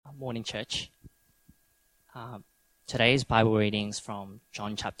Morning, church. Today's Bible readings from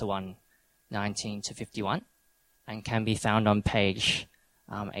John chapter 1, 19 to 51, and can be found on page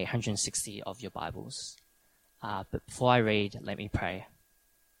 860 of your Bibles. But before I read, let me pray.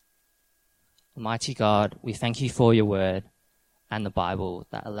 Almighty God, we thank you for your word and the Bible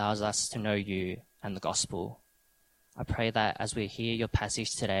that allows us to know you and the gospel. I pray that as we hear your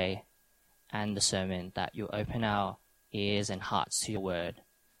passage today and the sermon, that you'll open our ears and hearts to your word,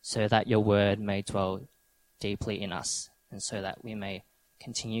 so that your word may dwell deeply in us, and so that we may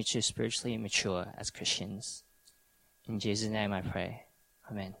continue to spiritually mature as Christians. In Jesus' name I pray.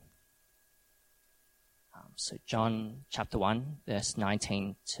 Amen. So John chapter 1, verse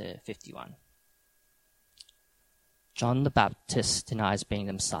 19 to 51. John the Baptist denies being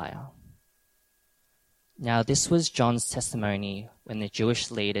the Messiah. Now this was John's testimony when the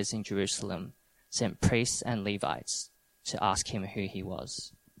Jewish leaders in Jerusalem sent priests and Levites to ask him who he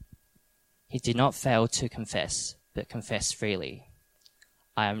was. He did not fail to confess, but confessed freely,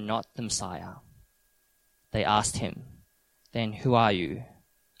 "I am not the Messiah." They asked him, "Then who are you?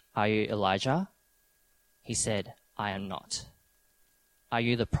 Are you Elijah?" He said, "I am not." "Are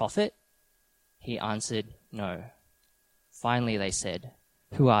you the prophet?" He answered, "No." Finally they said,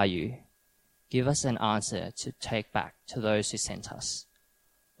 "Who are you? Give us an answer to take back to those who sent us.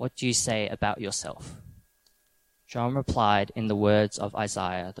 What do you say about yourself?" John replied in the words of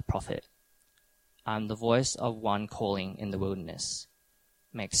Isaiah the prophet, "I am the voice of one calling in the wilderness.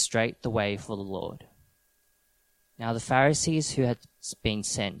 Make straight the way for the Lord." Now the Pharisees who had been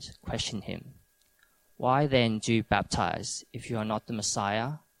sent questioned him, "Why then do you baptize if you are not the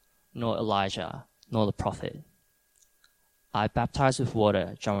Messiah, nor Elijah, nor the prophet?" "I baptize with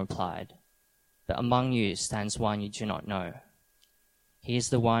water," John replied, "but among you stands one you do not know. He is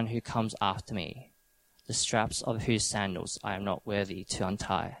the one who comes after me, the straps of whose sandals I am not worthy to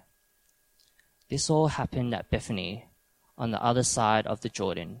untie." This all happened at Bethany, on the other side of the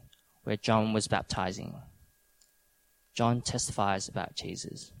Jordan, where John was baptizing. John testifies about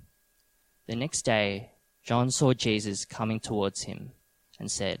Jesus. The next day, John saw Jesus coming towards him and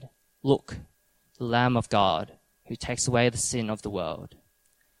said, "Look, the Lamb of God, who takes away the sin of the world.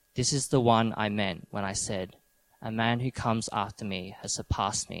 This is the one I meant when I said, 'A man who comes after me has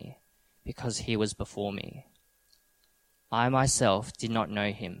surpassed me, because he was before me.' I myself did not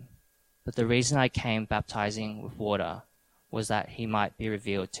know him, but the reason I came baptizing with water was that he might be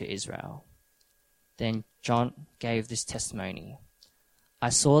revealed to Israel." Then John gave this testimony,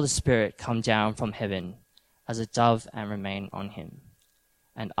 "I saw the Spirit come down from heaven as a dove and remain on him.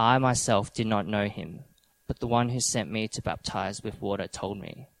 And I myself did not know him, but the one who sent me to baptize with water told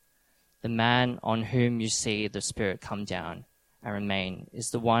me, 'The man on whom you see the Spirit come down and remain is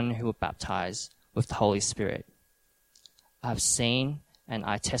the one who will baptize with the Holy Spirit.' I have seen and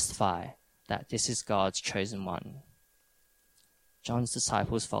I testify that this is God's chosen one." John's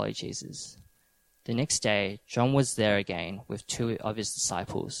disciples followed Jesus. The next day, John was there again with two of his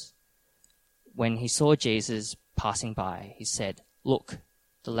disciples. When he saw Jesus passing by, he said, "Look,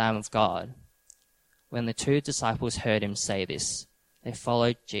 the Lamb of God." When the two disciples heard him say this, they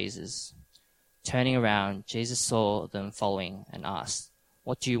followed Jesus. Turning around, Jesus saw them following and asked,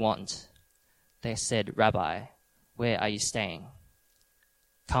 "What do you want?" They said, "Rabbi, where are you staying?"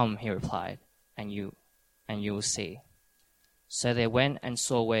 "Come," he replied, and you will see." So they went and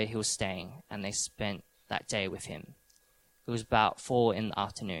saw where he was staying, and they spent that day with him. It was about 4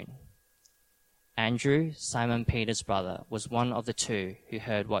 p.m. Andrew, Simon Peter's brother, was one of the two who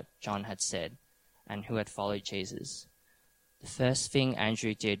heard what John had said and who had followed Jesus. The first thing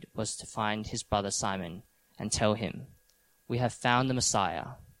Andrew did was to find his brother Simon and tell him, "We have found the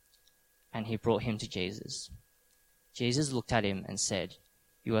Messiah," and he brought him to Jesus. Jesus looked at him and said,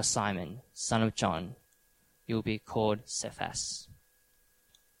 "You are Simon, son of John. You will be called Cephas."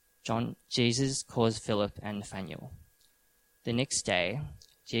 Jesus calls Philip and Nathanael. The next day,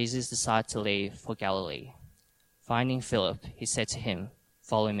 Jesus decided to leave for Galilee. Finding Philip, he said to him,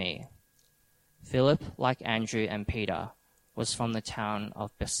 "Follow me." Philip, like Andrew and Peter, was from the town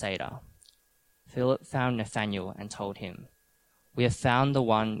of Bethsaida. Philip found Nathanael and told him, "We have found the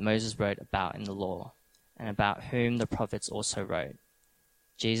one Moses wrote about in the law, and about whom the prophets also wrote,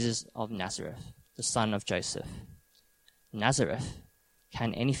 Jesus of Nazareth, the son of Joseph." "Nazareth?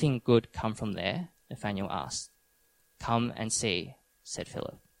 Can anything good come from there?" Nathanael asked. "Come and see," said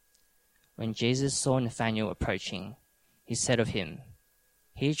Philip. When Jesus saw Nathanael approaching, he said of him,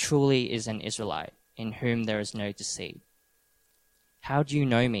 "He truly is an Israelite, in whom there is no deceit." "How do you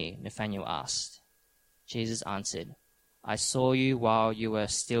know me?" Nathanael asked. Jesus answered, "I saw you while you were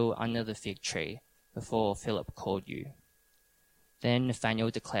still under the fig tree, before Philip called you." Then Nathanael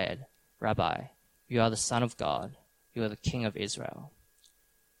declared, "Rabbi, you are the Son of God. You are the King of Israel."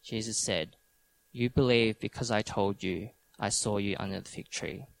 Jesus said, "You believe because I told you I saw you under the fig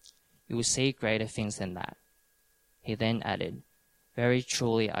tree. You will see greater things than that." He then added, "Very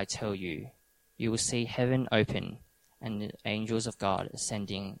truly I tell you, you will see heaven open and the angels of God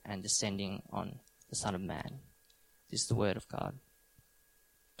ascending and descending on the Son of Man." This is the word of God.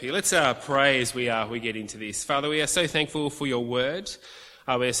 Let's pray as we get into this. Father, we are so thankful for your word.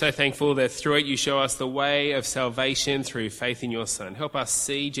 We are so thankful that through it you show us the way of salvation through faith in your Son. Help us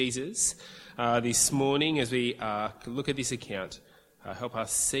see Jesus this morning as we look at this account. Help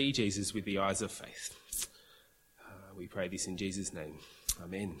us see Jesus with the eyes of faith. We pray this in Jesus' name.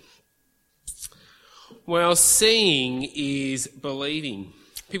 Amen. Well, seeing is believing.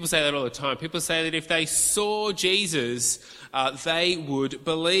 People say that all the time. People say that if they saw Jesus, they would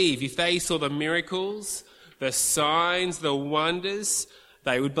believe. If they saw the miracles, the signs, the wonders,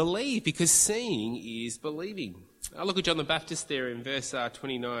 they would believe, because seeing is believing. I look at John the Baptist there in verse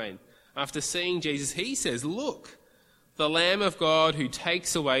 29. After seeing Jesus, he says, "Look, the Lamb of God who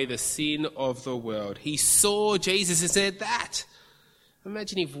takes away the sin of the world." He saw Jesus and said that.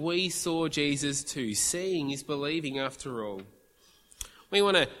 Imagine if we saw Jesus too. Seeing is believing after all. We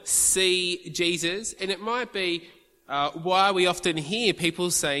want to see Jesus, and it might be why we often hear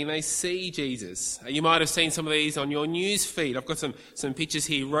people saying they see Jesus. You might have seen some of these on your news feed. I've got some pictures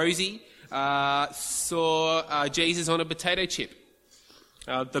here. Rosie saw Jesus on a potato chip.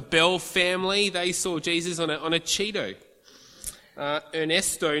 The Bell family, they saw Jesus on a Cheeto.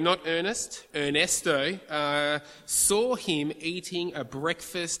 Ernesto, not Ernest, Ernesto saw him eating a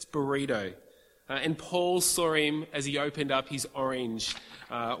breakfast burrito. And Paul saw him as he opened up his orange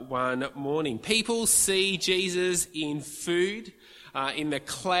one morning. People see Jesus in food, in the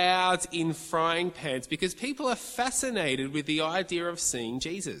clouds, in frying pans, because people are fascinated with the idea of seeing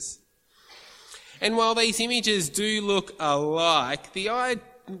Jesus. And while these images do look alike,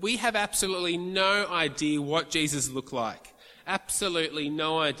 we have absolutely no idea what Jesus looked like. Absolutely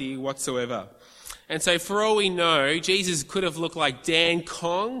no idea whatsoever. And so for all we know, Jesus could have looked like Dan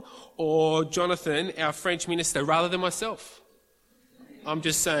Kong or Jonathan, our French minister, rather than myself. I'm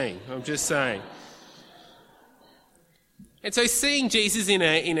just saying. And so seeing Jesus in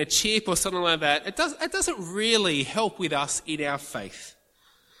a chip or something like that, it doesn't really help with us in our faith.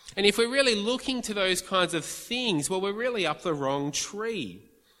 And if we're really looking to those kinds of things, well, we're really up the wrong tree.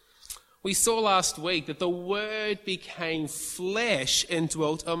 We saw last week that the Word became flesh and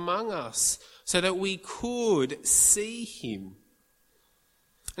dwelt among us so that we could see him.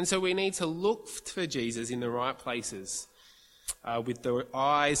 And so we need to look for Jesus in the right places with the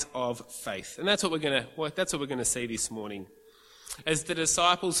eyes of faith. And that's what we're going to see this morning. As the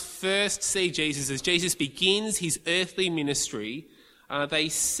disciples first see Jesus, as Jesus begins his earthly ministry, they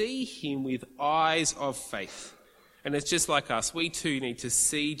see him with eyes of faith. And it's just like us. We too need to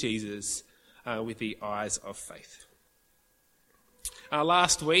see Jesus with the eyes of faith.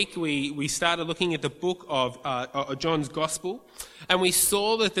 Last week, we started looking at the book of John's Gospel, and we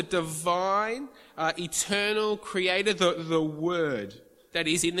saw that the divine, eternal creator, the Word, that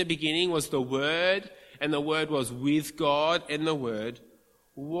is, in the beginning was the Word, and the Word was with God, and the Word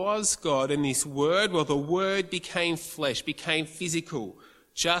was God. And this Word, well, the Word became flesh, became physical,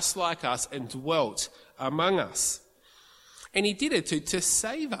 just like us, and dwelt among us. And he did it to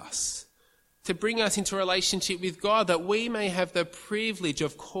save us, to bring us into relationship with God, that we may have the privilege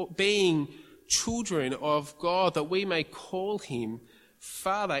of being children of God, that we may call him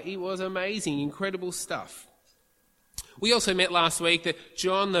Father. It was amazing, incredible stuff. We also met last week that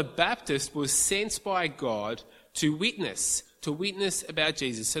John the Baptist was sent by God to witness about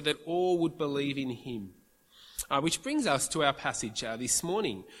Jesus so that all would believe in him. Which brings us to our passage this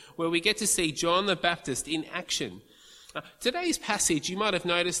morning, where we get to see John the Baptist in action. Today's passage, you might have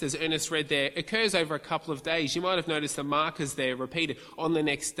noticed, as Ernest read there, occurs over a couple of days. You might have noticed the markers there repeated on the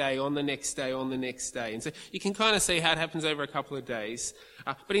next day, on the next day, on the next day. And so you can kind of see how it happens over a couple of days.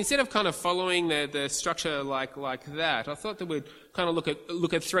 But instead of kind of following the structure like that, I thought that we'd kind of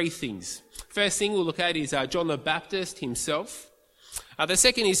look at three things. First thing we'll look at is John the Baptist himself. The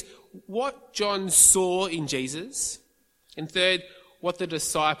second is what John saw in Jesus. And third, what the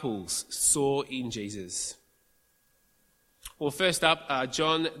disciples saw in Jesus. Well, first up,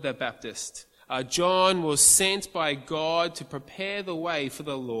 John the Baptist. John was sent by God to prepare the way for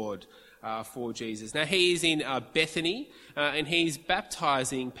the Lord, for Jesus. Now, he is in Bethany, and he's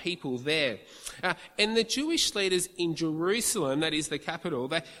baptizing people there. And the Jewish leaders in Jerusalem, that is the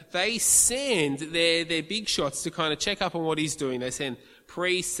capital, they send their big shots to kind of check up on what he's doing. They send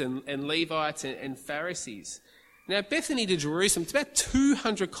priests and Levites and Pharisees. Now, Bethany to Jerusalem, it's about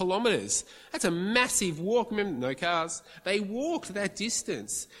 200 kilometres. That's a massive walk. Remember, no cars. They walked that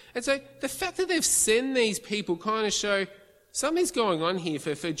distance. And so the fact that they've sent these people kind of show something's going on here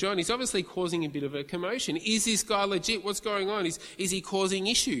for John. He's obviously causing a bit of a commotion. Is this guy legit? What's going on? Is he causing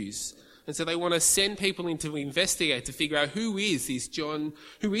issues? And so they want to send people in to investigate, to figure out who is this John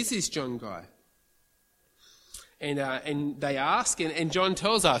guy? And they ask, and John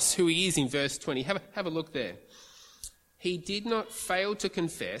tells us who he is in verse 20. Have a look there. He did not fail to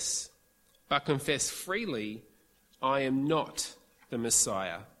confess, but confessed freely, I am not the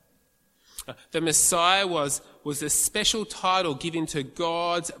Messiah. The Messiah was a special title given to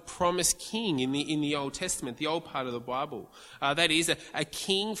God's promised king in the Old Testament, the old part of the Bible. That is, a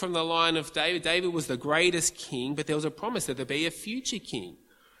king from the line of David. David was the greatest king, but there was a promise that there'd be a future king.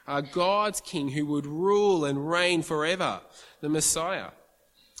 God's king who would rule and reign forever, the Messiah.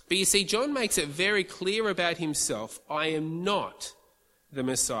 But you see, John makes it very clear about himself, I am not the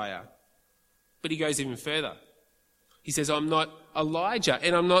Messiah. But he goes even further. He says, I'm not Elijah,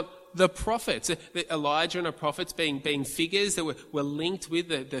 and I'm not the prophets. Elijah and the prophets being figures that were linked with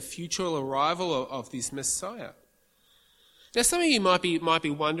the future arrival of this Messiah. Now, some of you might be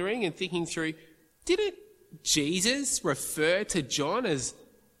wondering and thinking through, didn't Jesus refer to John as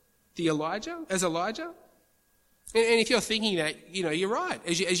Elijah? And if you're thinking that, you're right.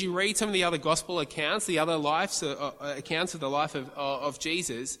 As you read some of the other gospel accounts, the other accounts of the life of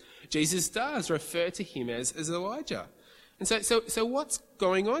Jesus, Jesus does refer to him as Elijah. And so what's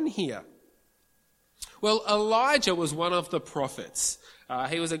going on here? Well, Elijah was one of the prophets.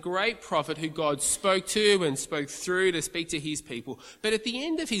 He was a great prophet who God spoke to and spoke through to speak to his people. But at the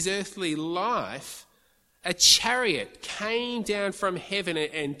end of his earthly life, a chariot came down from heaven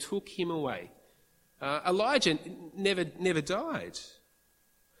and took him away. Elijah never died.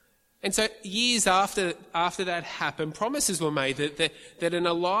 And so years after that happened, promises were made that an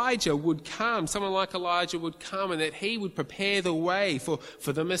Elijah would come, someone like Elijah would come, and that he would prepare the way for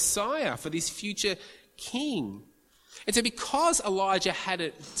the Messiah, for this future king. And so because Elijah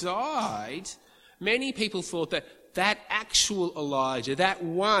hadn't died, many people thought that actual Elijah, that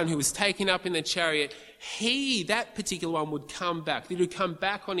one who was taken up in the chariot, that particular one would come back. He would come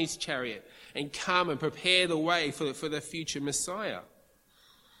back on his chariot and come and prepare the way for the future Messiah.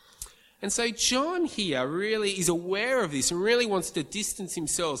 And so John here really is aware of this and really wants to distance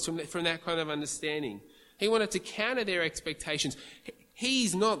himself from that kind of understanding. He wanted to counter their expectations.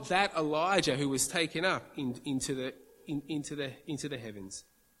 He's not that Elijah who was taken up into the heavens.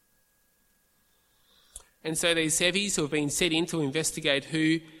 And so these heavies who have been set in to investigate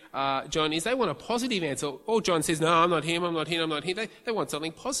who John is, they want a positive answer. All John says, no, I'm not him. They want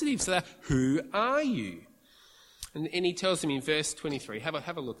something positive. So who are you? And he tells them in verse 23.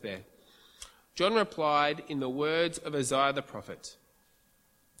 Have a look there. John replied in the words of Isaiah the prophet,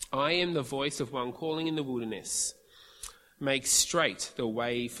 I am the voice of one calling in the wilderness. Make straight the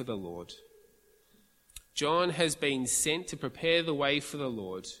way for the Lord. John has been sent to prepare the way for the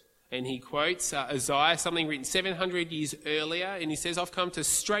Lord. And he quotes Isaiah, something written 700 years earlier, and he says, I've come to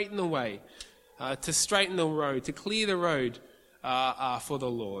straighten the way, to straighten the road, to clear the road for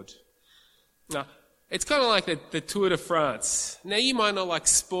the Lord. Now, it's kind of like the Tour de France. Now, you might not like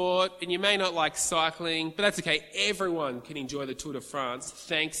sport, and you may not like cycling, but that's okay. Everyone can enjoy the Tour de France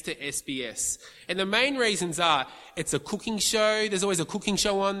thanks to SBS. And the main reasons are, it's a cooking show. There's always a cooking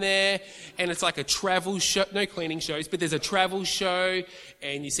show on there. And it's like a travel show. No cleaning shows, but there's a travel show.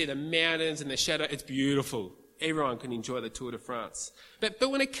 And you see the mountains and the shadow. It's beautiful. Everyone can enjoy the Tour de France. But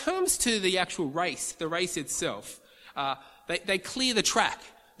when it comes to the actual race, the race itself, they clear the track.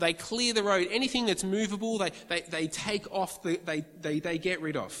 They clear the road. Anything that's movable, they take off, they get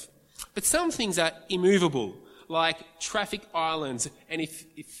rid of. But some things are immovable, like traffic islands. And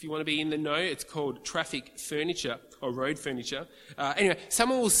if you want to be in the know, it's called traffic furniture or road furniture. Anyway,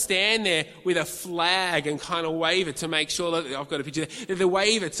 someone will stand there with a flag and kind of wave it to make sure that, I've got a picture there, they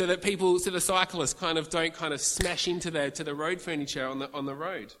wave it so that the cyclists kind of don't kind of smash into the road furniture on the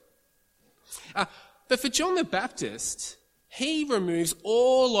road. But for John the Baptist, he removes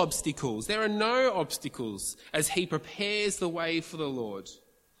all obstacles. There are no obstacles as he prepares the way for the Lord.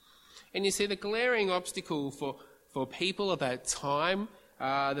 And you see, the glaring obstacle for people of that time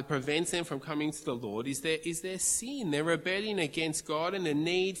that prevents them from coming to the Lord is their sin, their rebellion against God, and the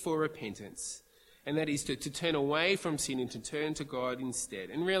need for repentance. And that is to turn away from sin and to turn to God instead.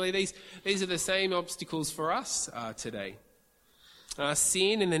 And really, these are the same obstacles for us today.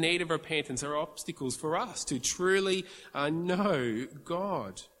 Sin and the need of repentance are obstacles for us to truly know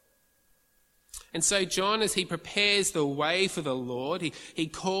God. And so John, as he prepares the way for the Lord, he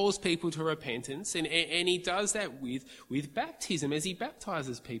calls people to repentance, and he does that with baptism as he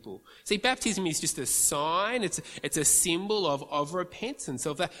baptizes people. See, baptism is just a sign, it's a symbol of repentance,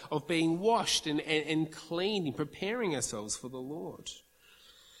 of being washed and cleaned and preparing ourselves for the Lord.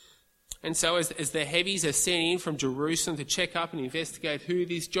 And so as the heavies are sent in from Jerusalem to check up and investigate who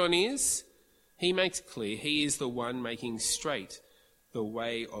this John is, he makes clear he is the one making straight the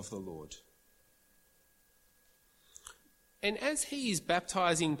way of the Lord. And as he is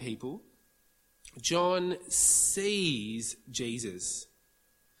baptizing people, John sees Jesus.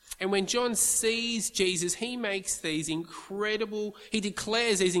 And when John sees Jesus, he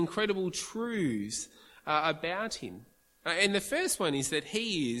declares these incredible truths about him. And the first one is that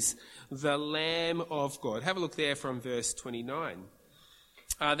he is the Lamb of God. Have a look there from verse 29.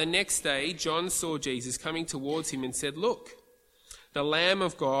 The next day, John saw Jesus coming towards him and said, "Look, the Lamb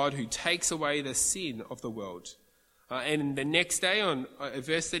of God who takes away the sin of the world." And the next day, on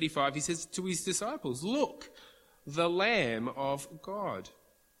verse 35, he says to his disciples, "Look, the Lamb of God."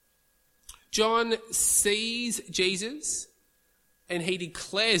 John sees Jesus and he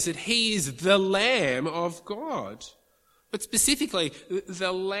declares that he is the Lamb of God. But specifically,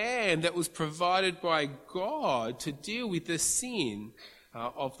 the Lamb that was provided by God to deal with the sin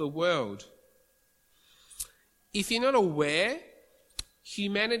of the world. If you're not aware,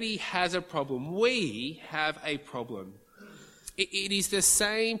 humanity has a problem. We have a problem. It is the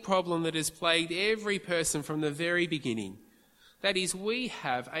same problem that has plagued every person from the very beginning. That is, we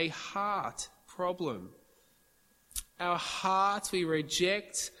have a heart problem. Our hearts, we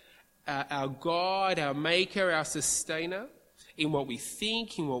reject our God, our Maker, our Sustainer, in what we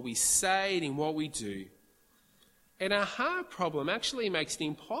think, in what we say, and in what we do. And our heart problem actually makes it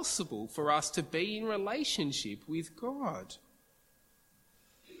impossible for us to be in relationship with God.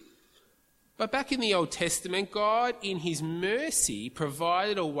 But back in the Old Testament, God, in his mercy,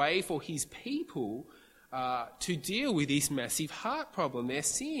 provided a way for his people to deal with this massive heart problem, their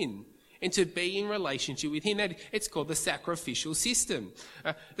sin, and to be in relationship with him. It's called the sacrificial system.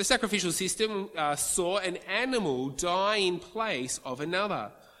 The sacrificial system saw an animal die in place of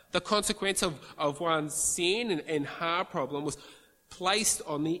another. The consequence of one's sin and heart problem was placed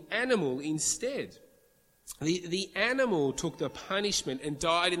on the animal instead. The animal took the punishment and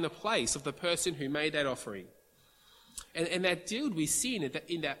died in the place of the person who made that offering. And that dealt with sin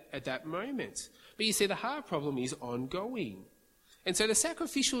at that moment. But you see, the heart problem is ongoing. And so the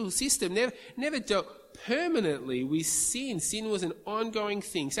sacrificial system never dealt permanently with sin. Sin was an ongoing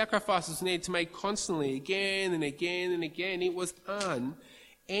thing. Sacrifices needed to make constantly, again and again and again. It was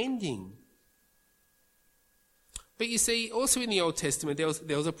unending. But you see, also in the Old Testament,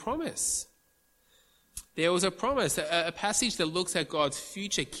 there was a promise. There was a promise, a passage that looks at God's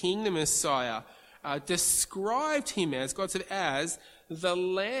future king, the Messiah, described him as, God said, as the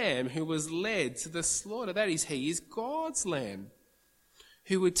lamb who was led to the slaughter. That is, he is God's lamb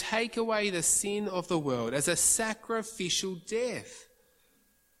who would take away the sin of the world as a sacrificial death.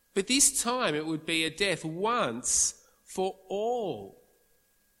 But this time it would be a death once for all.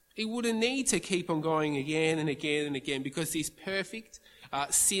 It wouldn't need to keep on going again and again and again, because this perfect,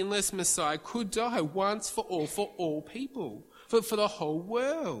 sinless Messiah could die once for all people, for the whole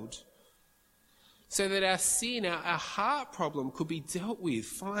world. So that our sin, our heart problem could be dealt with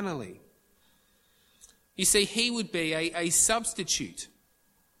finally. You see, he would be a substitute.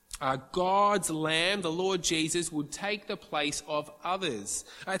 God's lamb, the Lord Jesus, would take the place of others.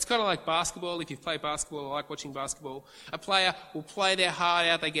 It's kind of like basketball. If you've played basketball or like watching basketball, a player will play their heart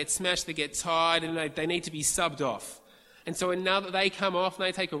out, they get smashed, they get tired, and they need to be subbed off. And so they come off and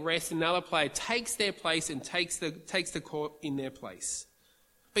they take a rest, another player takes their place and takes the court in their place.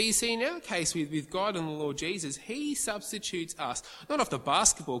 But you see, in our case with God and the Lord Jesus, he substitutes us, not off the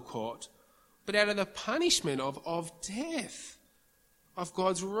basketball court, but out of the punishment of death, of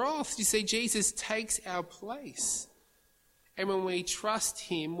God's wrath. You see, Jesus takes our place. And when we trust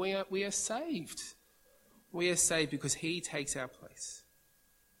him, we are saved. We are saved because he takes our place.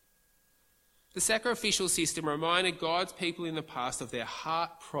 The sacrificial system reminded God's people in the past of their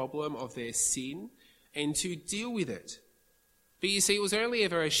heart problem, of their sin, and to deal with it. But you see, it was only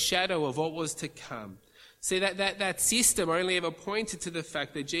ever a shadow of what was to come. See, that system only ever pointed to the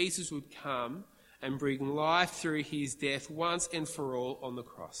fact that Jesus would come and bring life through his death once and for all on the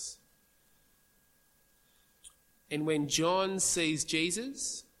cross. And when John sees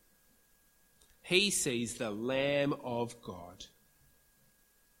Jesus, he sees the Lamb of God.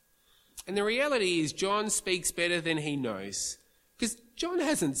 And the reality is, John speaks better than he knows, because John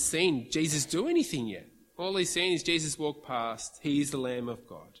hasn't seen Jesus do anything yet. All he's seen is Jesus walk past. He is the Lamb of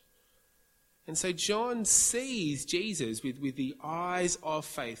God. And so John sees Jesus with the eyes of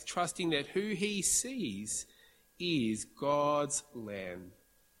faith, trusting that who he sees is God's Lamb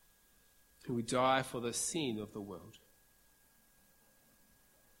who would die for the sin of the world.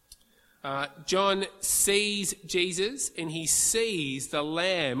 John sees Jesus and he sees the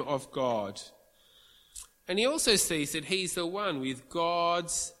Lamb of God. And he also sees that he's the one with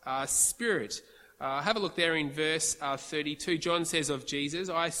God's Spirit. Have a look there in verse 32. John says of Jesus,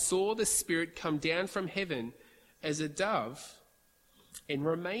 I saw the Spirit come down from heaven as a dove and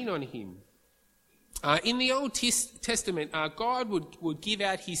remain on him. In the Old Testament, God would give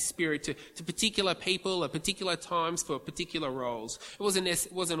out his Spirit to particular people at particular times for particular roles. It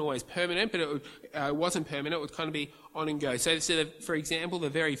wasn't always permanent, but it wasn't permanent. It would kind of be on and go. So for example, the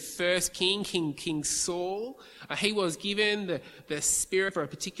very first King Saul, he was given the Spirit for a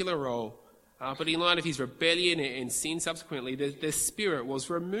particular role. But in light of his rebellion and sin subsequently, the Spirit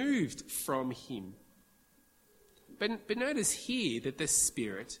was removed from him. But notice here that the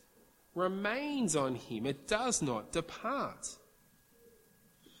Spirit remains on him. It does not depart.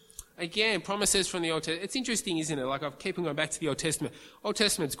 Again, promises from the Old Testament. It's interesting, isn't it? Like, I'm keeping going back to the Old Testament. Old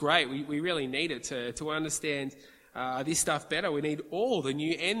Testament's great. We really need it to understand this stuff better. We need all the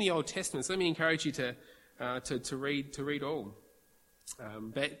New and the Old Testament. So let me encourage you to read all.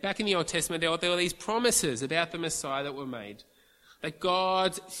 But back in the Old Testament, there were these promises about the Messiah that were made. That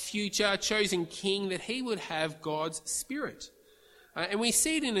God's future chosen king, that he would have God's Spirit. And we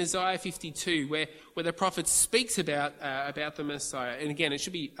see it in Isaiah 52, where the prophet speaks about the Messiah. And again, it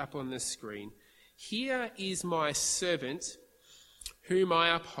should be up on the screen. Here is my servant, whom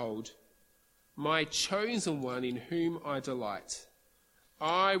I uphold, my chosen one in whom I delight.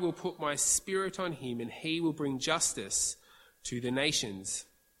 I will put my Spirit on him, and he will bring justice to the nations.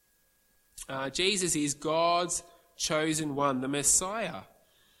 Jesus is God's chosen one, the Messiah,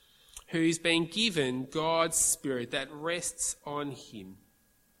 who's been given God's Spirit that rests on him.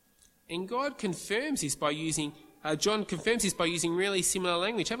 And God confirms this by using, John confirms this by using really similar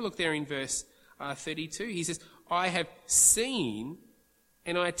language. Have a look there in verse 32. He says, I have seen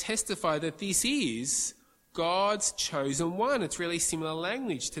and I testify that this is God's chosen one. It's really similar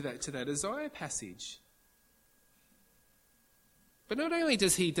language to that Isaiah passage. But not only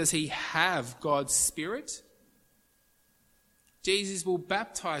does he have God's Spirit, Jesus will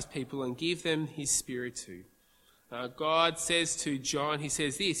baptize people and give them his Spirit too. God says to John, he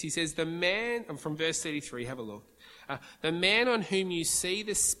says this, he says, the man, from verse 33, have a look. The man on whom you see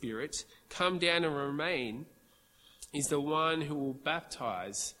the Spirit come down and remain is the one who will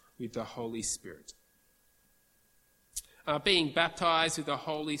baptize with the Holy Spirit. Being baptized with the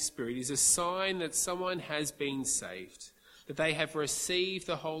Holy Spirit is a sign that someone has been saved, that they have received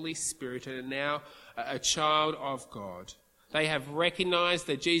the Holy Spirit and are now a child of God. They have recognized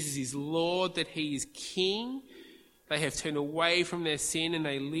that Jesus is Lord, that he is King. They have turned away from their sin and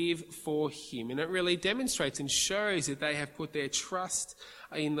they live for him. And it really demonstrates and shows that they have put their trust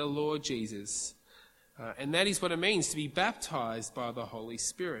in the Lord Jesus. And that is what it means to be baptized by the Holy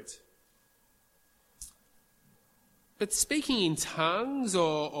Spirit. But speaking in tongues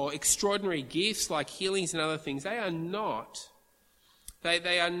or extraordinary gifts like healings and other things, they are not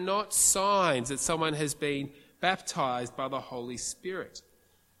signs that someone has been baptized by the Holy Spirit.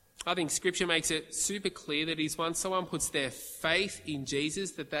 I think Scripture makes it super clear that is once someone puts their faith in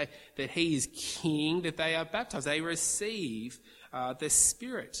Jesus, that he is King, that they are baptized. They receive the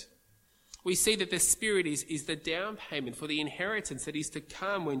Spirit. We see that the Spirit is the down payment for the inheritance that is to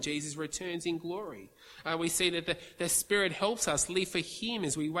come when Jesus returns in glory. We see that the Spirit helps us live for him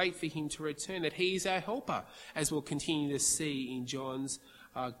as we wait for him to return, that he is our helper, as we'll continue to see in John's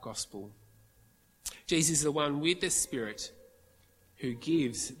Gospel. Jesus is the one with the Spirit who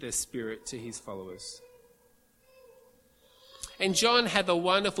gives the Spirit to his followers. And John had the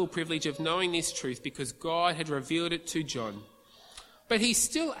wonderful privilege of knowing this truth because God had revealed it to John. But he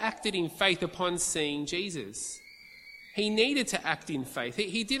still acted in faith upon seeing Jesus. He needed to act in faith.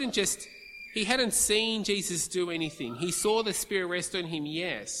 He hadn't seen Jesus do anything. He saw the Spirit rest on him,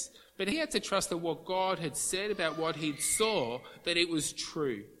 yes. But he had to trust that what God had said about what he saw, that it was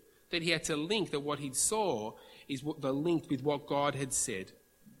true. That he had to link that what he saw is the link with what God had said.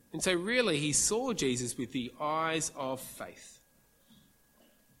 And so really he saw Jesus with the eyes of faith.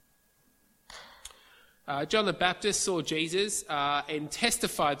 John the Baptist saw Jesus and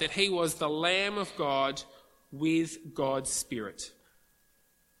testified that he was the Lamb of God with God's Spirit.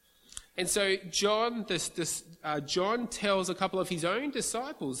 And so John tells a couple of his own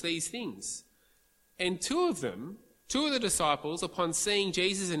disciples these things. And two of the disciples, upon seeing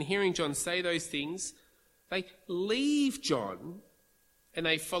Jesus and hearing John say those things, they leave John and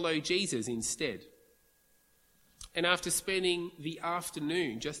they follow Jesus instead. And after spending the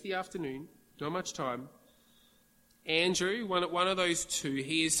afternoon, just the afternoon, not much time, Andrew, one of those two,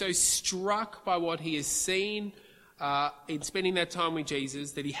 he is so struck by what he has seen in spending that time with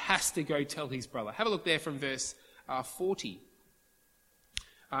Jesus that he has to go tell his brother. Have a look there from verse 40.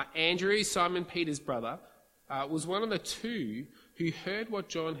 Andrew, Simon Peter's brother, was one of the two who heard what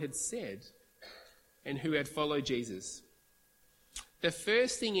John had said and who had followed Jesus. The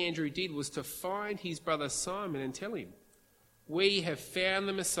first thing Andrew did was to find his brother Simon and tell him, "We have found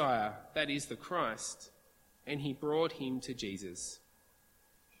the Messiah, that is the Christ," and he brought him to Jesus.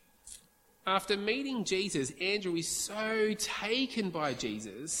 After meeting Jesus, Andrew is so taken by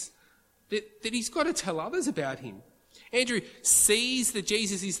Jesus that he's got to tell others about him. Andrew sees that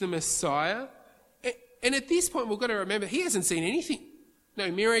Jesus is the Messiah, and at this point we've got to remember he hasn't seen anything.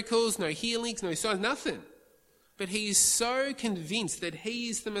 No miracles, no healings, no signs, nothing. But he is so convinced that he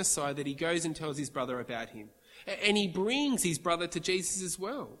is the Messiah that he goes and tells his brother about him. And he brings his brother to Jesus as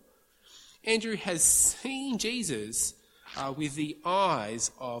well. Andrew has seen Jesus with the eyes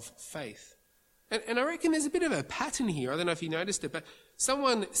of faith. And I reckon there's a bit of a pattern here. I don't know if you noticed it, but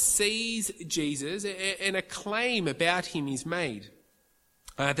someone sees Jesus and a claim about him is made.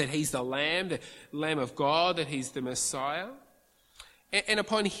 That he's the Lamb of God, that he's the Messiah. And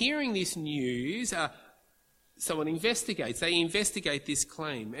upon hearing this news, someone investigates. They investigate this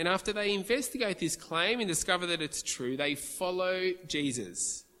claim. And after they investigate this claim and discover that it's true, they follow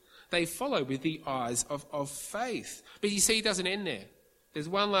Jesus. They follow with the eyes of faith. But you see, it doesn't end there. There's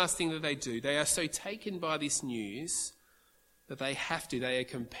one last thing that they do. They are so taken by this news that they are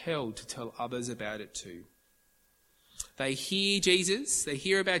compelled to tell others about it too. They hear Jesus, they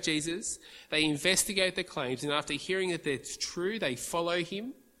hear about Jesus, they investigate the claims, and after hearing that it's true, they follow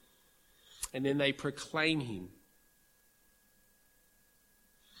him, and then they proclaim him.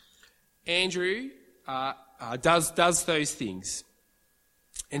 Andrew does those things.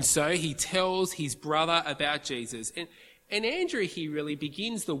 And so he tells his brother about Jesus. And Andrew here really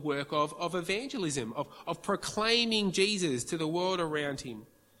begins the work of evangelism, of proclaiming Jesus to the world around him.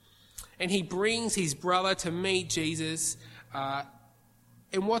 And he brings his brother to meet Jesus.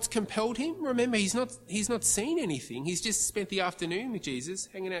 And what's compelled him? Remember, he's not seen anything. He's just spent the afternoon with Jesus,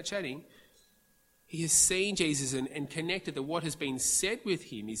 hanging out chatting. He has seen Jesus and connected that what has been said with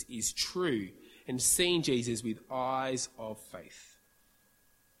him is true, and seen Jesus with eyes of faith.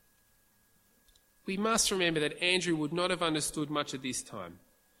 We must remember that Andrew would not have understood much at this time.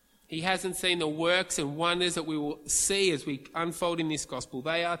 He hasn't seen the works and wonders that we will see as we unfold in this gospel.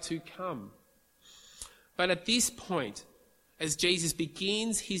 They are to come. But at this point, as Jesus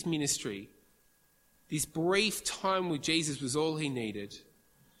begins his ministry, this brief time with Jesus was all he needed.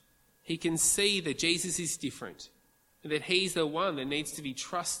 He can see that Jesus is different, and that he's the one that needs to be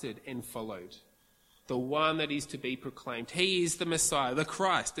trusted and followed, the one that is to be proclaimed. He is the Messiah, the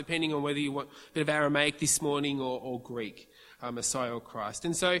Christ, depending on whether you want a bit of Aramaic this morning or Greek, Messiah or Christ.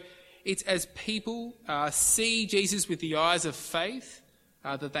 And so it's as people see Jesus with the eyes of faith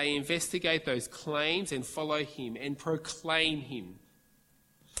that they investigate those claims and follow him and proclaim him,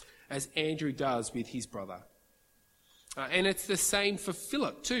 as Andrew does with his brother. And it's the same for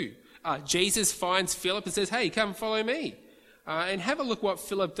Philip too. Jesus finds Philip and says, "Hey, come follow me." And have a look what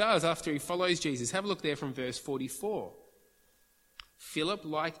Philip does after he follows Jesus. Have a look there from verse 44. Philip,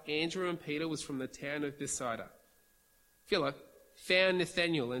 like Andrew and Peter, was from the town of Bethsaida. Philip found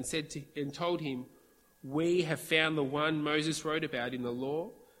Nathanael and told him, "We have found the one Moses wrote about in the law,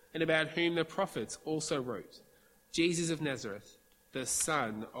 and about whom the prophets also wrote, Jesus of Nazareth, the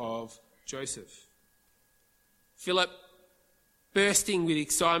son of Joseph." Philip, bursting with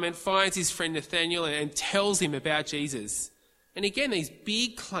excitement, finds his friend Nathanael and tells him about Jesus. And again, these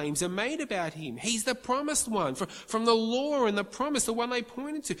big claims are made about him. He's the promised one from the law and the promise, the one they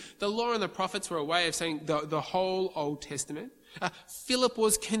pointed to. The law and the prophets were a way of saying the whole Old Testament. Philip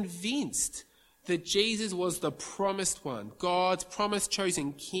was convinced that Jesus was the promised one, God's promised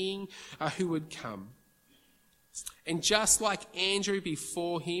chosen king who would come. And just like Andrew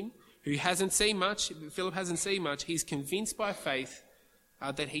before him, who hasn't seen much, Philip hasn't seen much, he's convinced by faith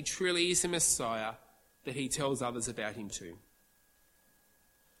that he truly is the Messiah, that he tells others about him too.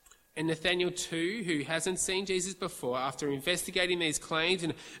 And Nathanael too, who hasn't seen Jesus before, after investigating these claims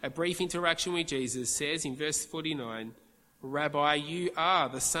and a brief interaction with Jesus, says in verse 49, "Rabbi, you are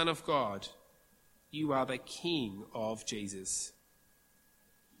the Son of God. You are the King of Jesus."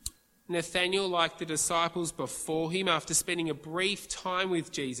 Nathanael, like the disciples before him, after spending a brief time with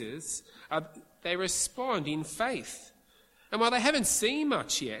Jesus, they respond in faith. And while they haven't seen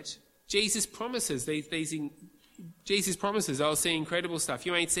much yet, Jesus promises these Jesus promises, I'll see incredible stuff.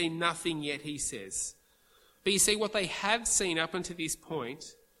 You ain't seen nothing yet, he says. But you see, what they have seen up until this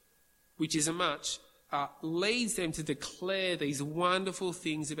point, which isn't much, leads them to declare these wonderful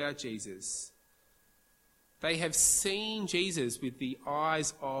things about Jesus. They have seen Jesus with the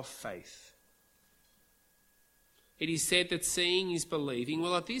eyes of faith. It is said that seeing is believing.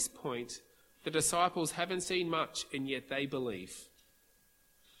 Well, at this point, the disciples haven't seen much, and yet they believe.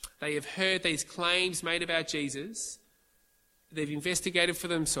 They have heard these claims made about Jesus. They've investigated for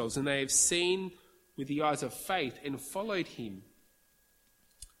themselves, and they have seen with the eyes of faith and followed him.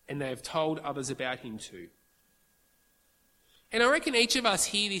 And they have told others about him too. And I reckon each of us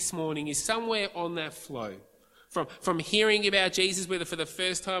here this morning is somewhere on that flow. From hearing about Jesus, whether for the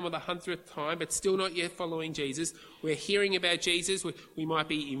first time or the 100th time, but still not yet following Jesus. We're hearing about Jesus. We might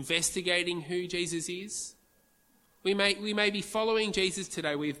be investigating who Jesus is. We may be following Jesus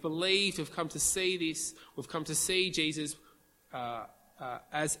today. We've believed, we've come to see this. We've come to see Jesus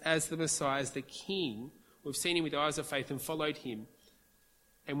as the Messiah, as the King. We've seen him with eyes of faith and followed him.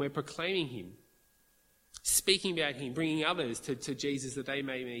 And we're proclaiming him, speaking about him, bringing others to Jesus that they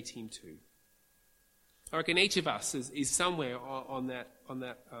may meet him too. I reckon each of us is somewhere on that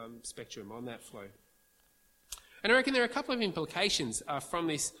spectrum, on that flow. And I reckon there are a couple of implications from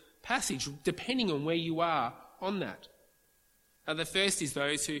this passage, depending on where you are on that. The first is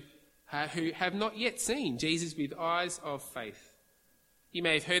those who have not yet seen Jesus with eyes of faith. You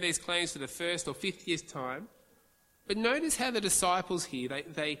may have heard these claims for the first or 50th time, but notice how the disciples here,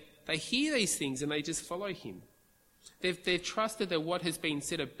 they hear these things and they just follow him. They've trusted that what has been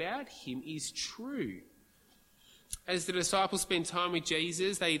said about him is true. As the disciples spend time with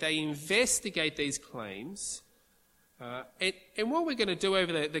Jesus, they investigate these claims. And what we're going to do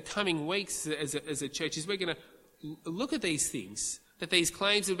over the coming weeks as a church is we're going to look at these things, that these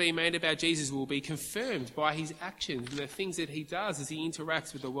claims that have been made about Jesus will be confirmed by his actions and the things that he does as he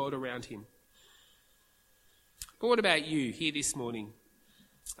interacts with the world around him. But what about you here this morning?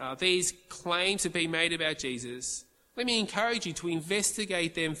 These claims have been made about Jesus. Let me encourage you to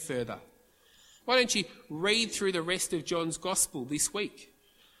investigate them further. Why don't you read through the rest of John's Gospel this week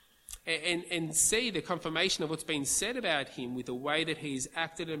and see the confirmation of what's been said about him with the way that he's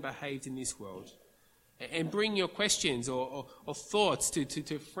acted and behaved in this world. And bring your questions or thoughts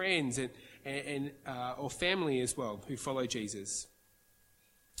to friends and or family as well who follow Jesus.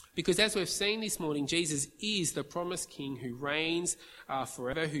 Because as we've seen this morning, Jesus is the promised King who reigns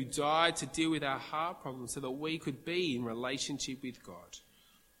forever, who died to deal with our heart problems so that we could be in relationship with God.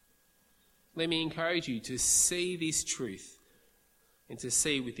 Let me encourage you to see this truth and to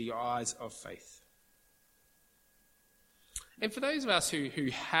see with the eyes of faith. And for those of us who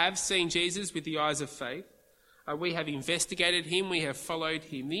have seen Jesus with the eyes of faith, we have investigated him, we have followed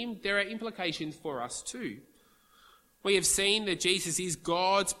him, there are implications for us too. We have seen that Jesus is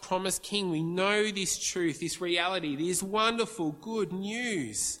God's promised King. We know this truth, this reality, this wonderful good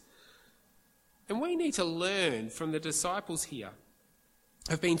news. And we need to learn from the disciples here,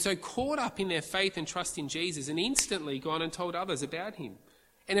 have been so caught up in their faith and trust in Jesus and instantly gone and told others about him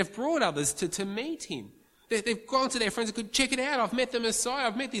and have brought others to meet him. They've gone to their friends and could check it out. I've met the Messiah.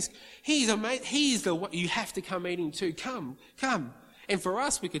 I've met this. He's amazing. He's the one. You have to come meet him too. Come. And for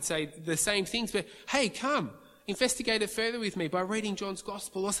us, we could say the same things, but hey, come. Investigate it further with me by reading John's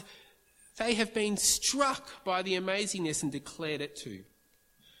Gospel. They have been struck by the amazingness and declared it too.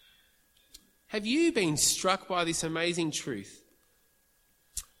 Have you been struck by this amazing truth?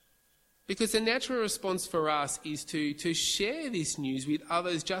 Because the natural response for us is to share this news with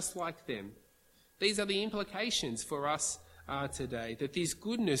others just like them. These are the implications for us today, that this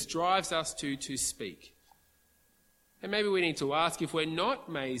goodness drives us to speak. And maybe we need to ask, if we're not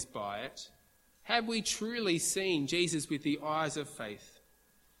amazed by it, have we truly seen Jesus with the eyes of faith?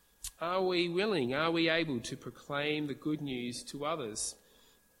 Are we willing, are we able to proclaim the good news to others?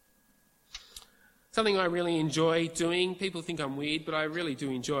 Something I really enjoy doing. People think I'm weird, but I really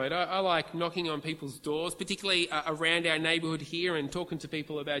do enjoy it. I like knocking on people's doors, particularly around our neighbourhood here, and talking to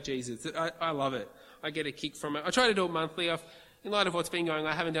people about Jesus. I love it. I get a kick from it. I try to do it monthly. In light of what's been going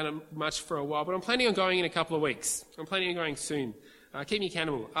on, I haven't done it much for a while, but I'm planning on going in a couple of weeks. I'm planning on going soon. Keep me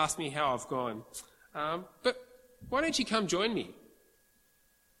accountable. Ask me how I've gone. But why don't you come join me?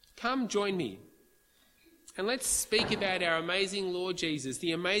 Come join me. And let's speak about our amazing Lord Jesus,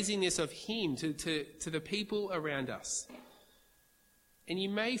 the amazingness of him to the people around us. And you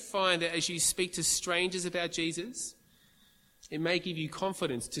may find that as you speak to strangers about Jesus, it may give you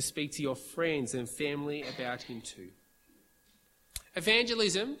confidence to speak to your friends and family about him too.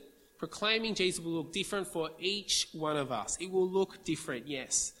 Evangelism, proclaiming Jesus, will look different for each one of us. It will look different,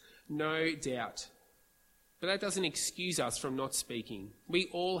 yes, no doubt. But that doesn't excuse us from not speaking. We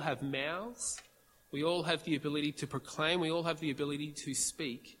all have mouths. We all have the ability to proclaim. We all have the ability to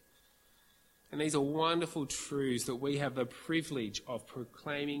speak. And these are wonderful truths that we have the privilege of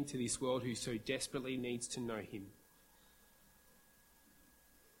proclaiming to this world who so desperately needs to know him.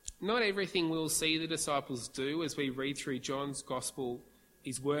 Not everything we'll see the disciples do as we read through John's Gospel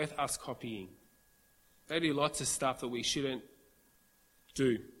is worth us copying. They do lots of stuff that we shouldn't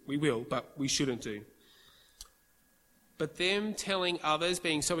do. We will, but we shouldn't do. But them telling others,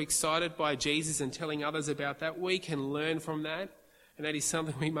 being so excited by Jesus and telling others about that, we can learn from that, and that is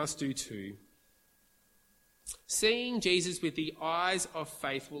something we must do too. Seeing Jesus with the eyes of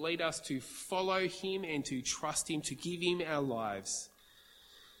faith will lead us to follow him and to trust him, to give him our lives.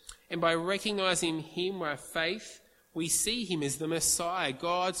 And by recognizing him by faith, we see him as the Messiah,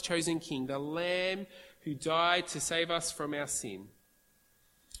 God's chosen King, the Lamb who died to save us from our sin,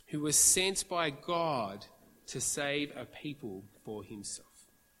 who was sent by God to save a people for himself.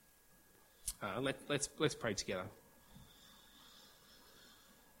 Let's pray together.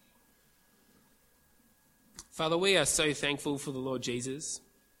 Father, we are so thankful for the Lord Jesus.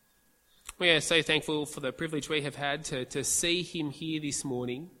 We are so thankful for the privilege we have had to see him here this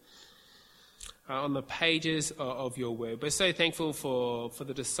morning on the pages of your word. We're so thankful for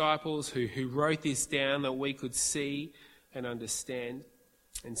the disciples who wrote this down that we could see and understand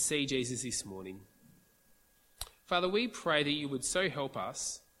and see Jesus this morning. Father, we pray that you would so help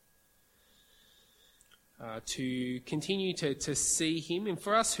us to continue to see him, and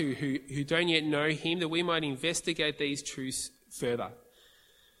for us who don't yet know him, that we might investigate these truths further.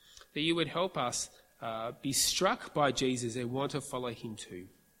 That you would help us be struck by Jesus and want to follow him too.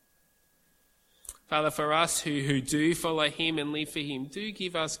 Father, for us who do follow him and live for him, do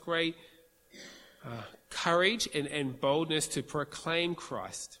give us great courage and boldness to proclaim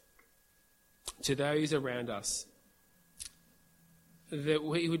Christ to those around us. That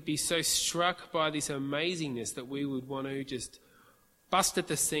we would be so struck by this amazingness that we would want to just bust at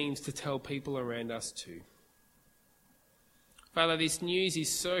the seams to tell people around us too. Father, this news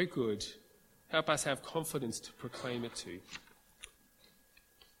is so good. Help us have confidence to proclaim it too.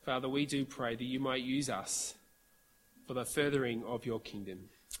 Father, we do pray that you might use us for the furthering of your kingdom.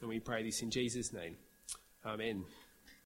 And we pray this in Jesus' name. Amen.